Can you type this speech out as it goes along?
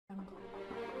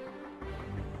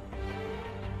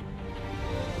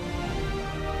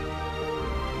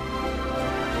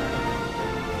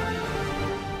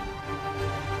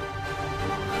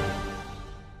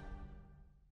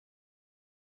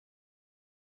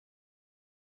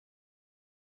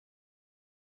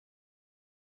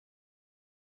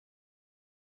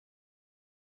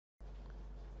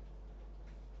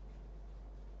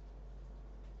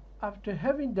After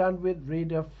having done with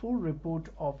radar full report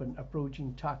of an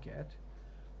approaching target,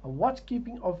 a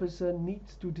watchkeeping officer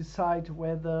needs to decide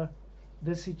whether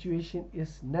the situation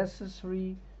is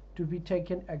necessary to be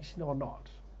taken action or not.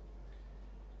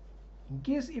 In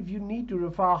case if you need to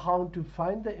refer how to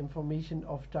find the information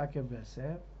of target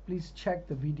vessel, please check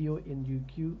the video in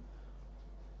UQ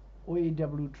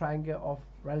OAW triangle of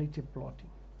relative plotting.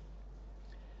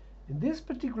 In this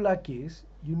particular case,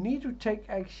 you need to take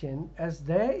action as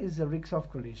there is a risk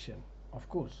of collision. Of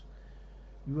course,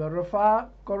 you will refer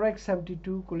correct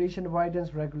 72 collision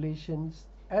avoidance regulations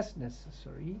as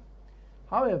necessary.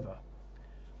 However,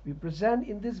 we present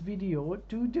in this video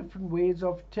two different ways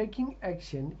of taking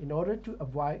action in order to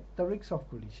avoid the risk of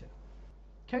collision.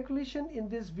 Calculations in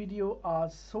this video are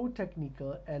so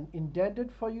technical and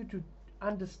intended for you to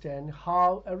understand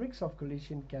how a risk of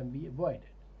collision can be avoided.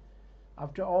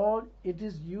 After all, it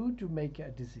is you to make a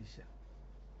decision.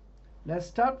 Let's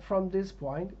start from this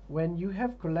point when you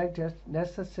have collected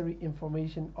necessary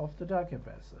information of the target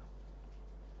vessel.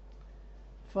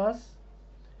 First,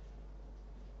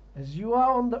 as you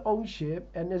are on the own ship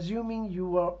and assuming you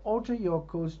will alter your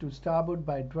course to starboard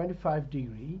by 25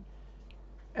 degrees,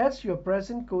 as your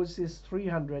present course is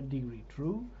 300 degrees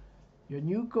true, your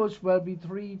new course will be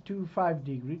 325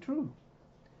 degrees true.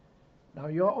 Now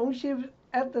your own ship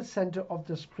at the center of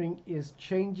the screen is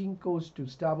changing course to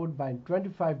starboard by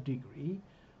 25 degrees,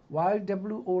 while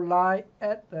WO line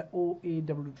at the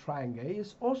OAW triangle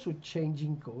is also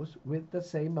changing course with the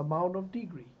same amount of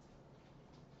degree.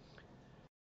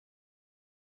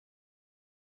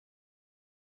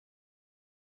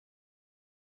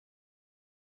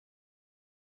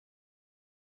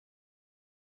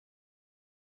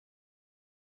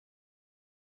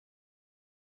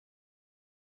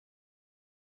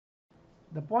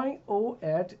 The point O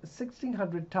at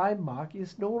 1600 time mark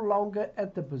is no longer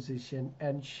at the position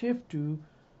and shift to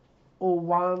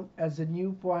O1 as a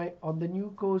new point on the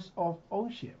new course of own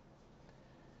ship.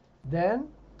 Then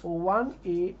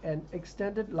O1A, an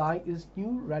extended line, is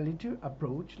new relative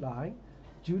approach line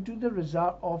due to the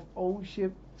result of own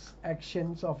ship's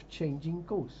actions of changing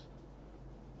course.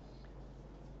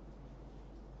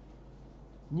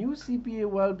 New CPA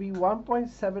will be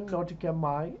 1.7 nautical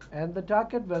mile and the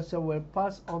target vessel will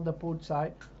pass on the port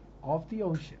side of the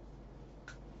own ship.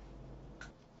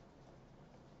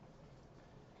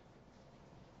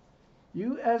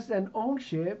 You as an own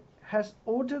ship has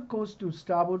altered course to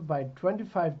starboard by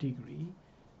 25 degrees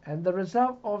and the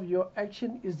result of your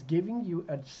action is giving you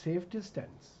a safe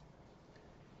distance.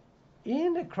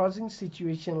 In a crossing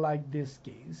situation like this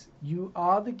case, you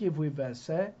are the giveaway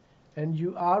vessel and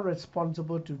you are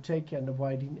responsible to take an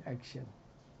avoiding action.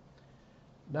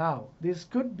 Now, this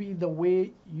could be the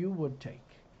way you would take.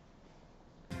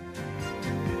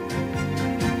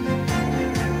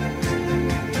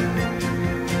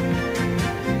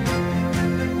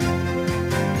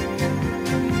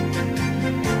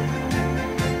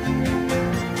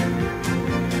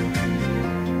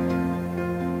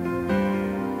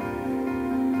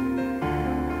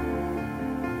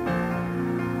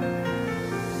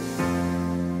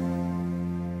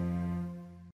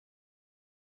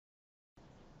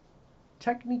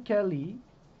 Technically,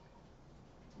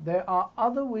 there are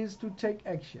other ways to take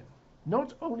action.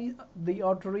 Not only the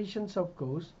alterations of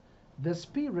course, the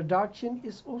speed reduction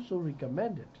is also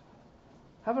recommended.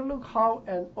 Have a look how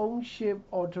an own ship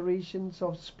alterations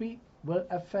of speed will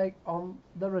affect on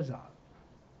the result.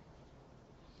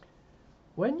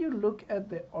 When you look at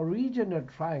the original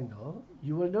triangle,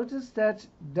 you will notice that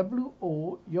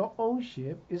WO, your own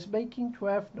ship, is making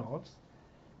 12 knots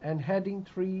and heading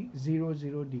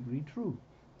 300 degree true.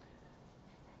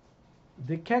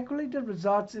 The calculated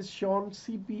results is shown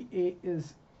CPA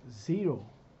is 0.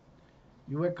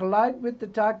 You will collide with the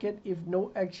target if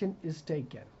no action is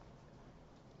taken.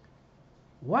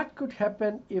 What could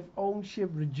happen if own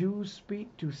ship reduced speed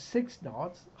to 6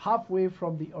 knots, halfway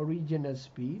from the original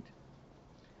speed?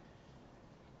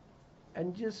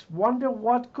 And just wonder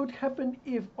what could happen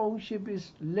if own ship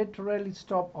is literally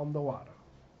stopped on the water.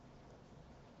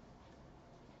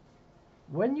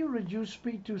 When you reduce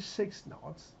speed to 6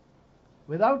 knots,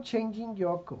 without changing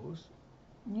your course,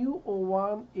 new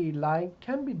O1A line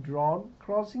can be drawn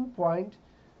crossing point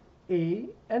A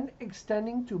and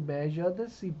extending to measure the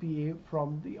CPA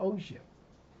from the own ship.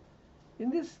 In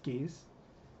this case,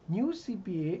 new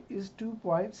CPA is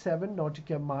 2.7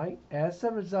 nautical mile as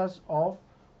a result of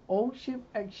own ship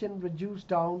action reduced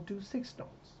down to 6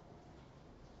 knots.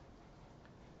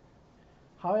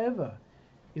 However,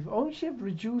 if own ship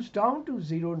reduced down to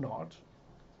 0 knots,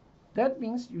 that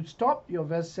means you stop your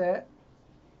vessel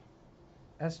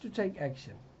as to take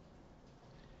action.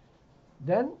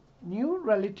 Then new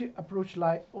relative approach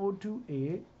line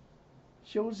O2A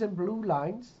shows in blue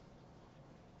lines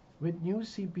with new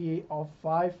CPA of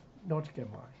 5 nautical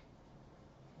mile.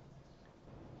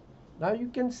 Now you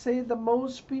can say the more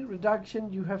speed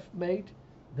reduction you have made,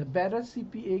 the better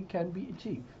CPA can be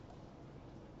achieved.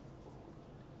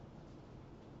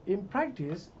 In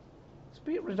practice,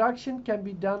 speed reduction can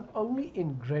be done only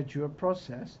in gradual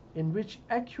process in which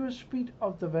actual speed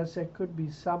of the vessel could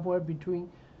be somewhere between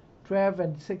 12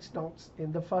 and 6 knots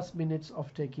in the first minutes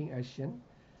of taking action,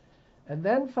 and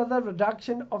then further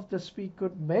reduction of the speed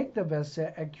could make the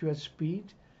vessel actual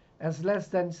speed as less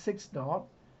than 6 knots.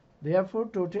 Therefore,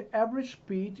 total average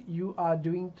speed you are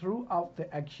doing throughout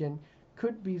the action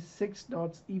could be 6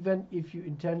 knots even if you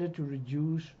intended to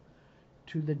reduce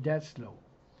to the dead slow.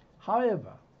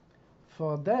 However,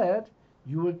 for that,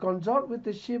 you will consult with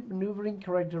the ship maneuvering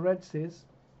characteristics.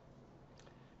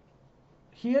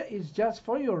 Here is just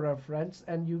for your reference,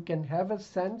 and you can have a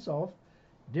sense of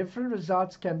different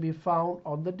results can be found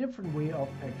on the different way of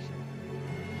action.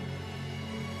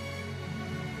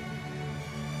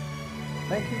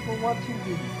 Thank you for watching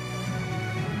video.